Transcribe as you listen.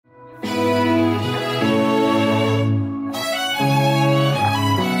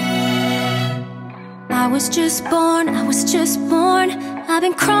was just born, I was just born. I've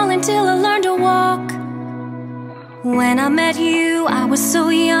been crawling till I learned to walk. When I met you, I was so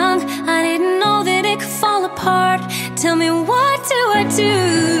young, I didn't know that it could fall apart. Tell me, what do I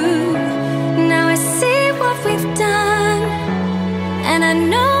do? Now I see what we've done, and I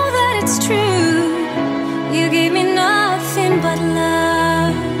know that it's true. You gave me nothing but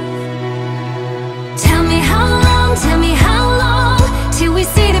love. Tell me how long, till we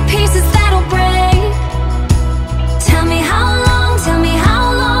see the pieces that'll break. Tell me how long, tell me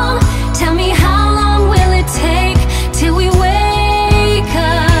how long, tell me how long will it take till we wake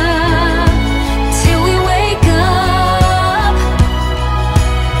up, till we wake up.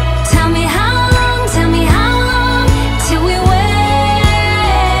 Tell me how long, till we wake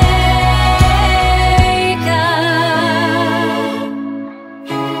up.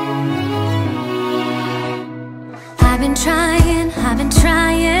 I've been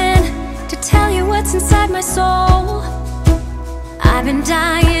trying to tell you what's inside my soul. I've been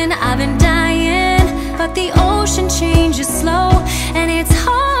dying, but the ocean changes slow, and it's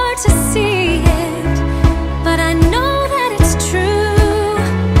hard to see it, but I know that it's true,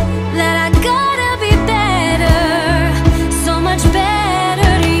 that I gotta be better, so much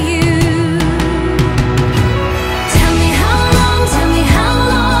better to you. Tell me how long,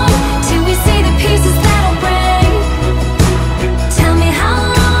 till we see the pieces that'll break. Tell me how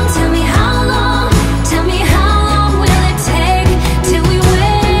long, tell me how long, tell me how long will it take till we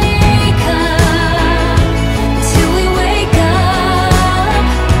wake up, till we wake up.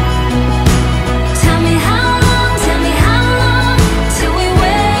 Tell me how long, till we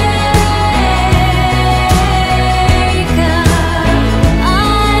wake up. I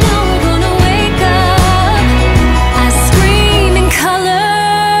know we're gonna wake up. I scream in color.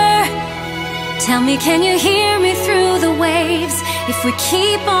 Tell me, can you hear me through the waves? If we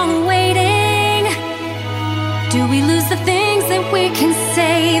keep on waiting, do we lose the things that we can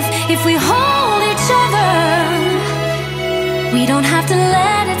save? If we hold each other, we don't have to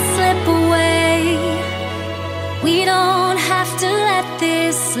let it slip away. We don't have to let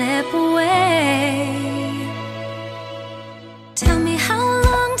this slip away. Tell me how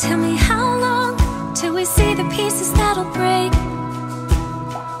long, till we see the pieces that'll break.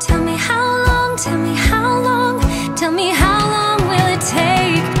 Tell me how long, tell me how long, tell me how long will it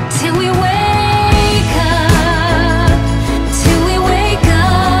take till we wake up, till we wake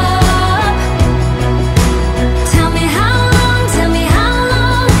up. Tell me how long, till we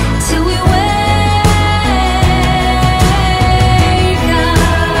wake up.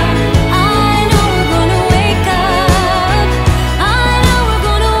 I know we're gonna wake up. I know we're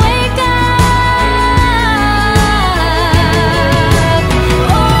gonna wake up.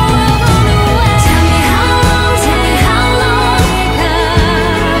 Oh, we're gonna wake. Tell me how long, love.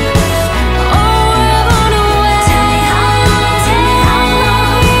 Oh, we're gonna wait. Tell me how long,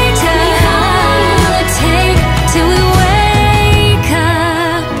 tell me how long will it take till we wake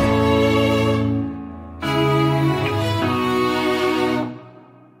up?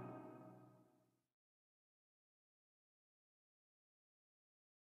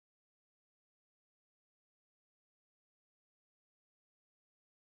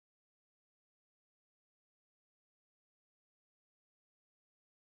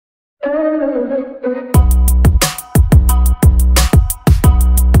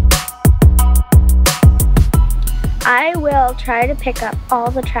 I will try to pick up all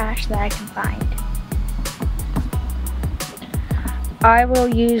the trash that I can find. I will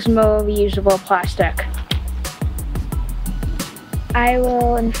use more reusable plastic. I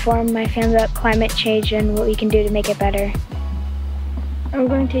will inform my family about climate change and what we can do to make it better. I'm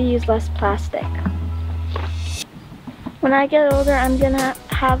going to use less plastic. When I get older, I'm gonna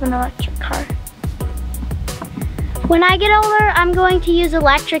have an electric car. When I get older, I'm going to use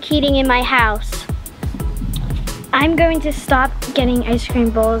electric heating in my house. I'm going to stop getting ice cream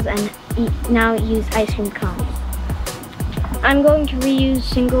bowls and now use ice cream cones. I'm going to reuse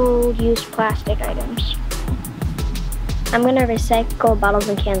single-use plastic items. I'm going to recycle bottles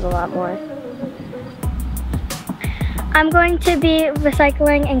and cans a lot more. I'm going to be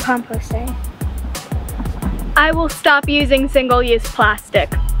recycling and composting. I will stop using single-use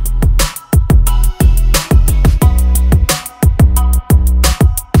plastic.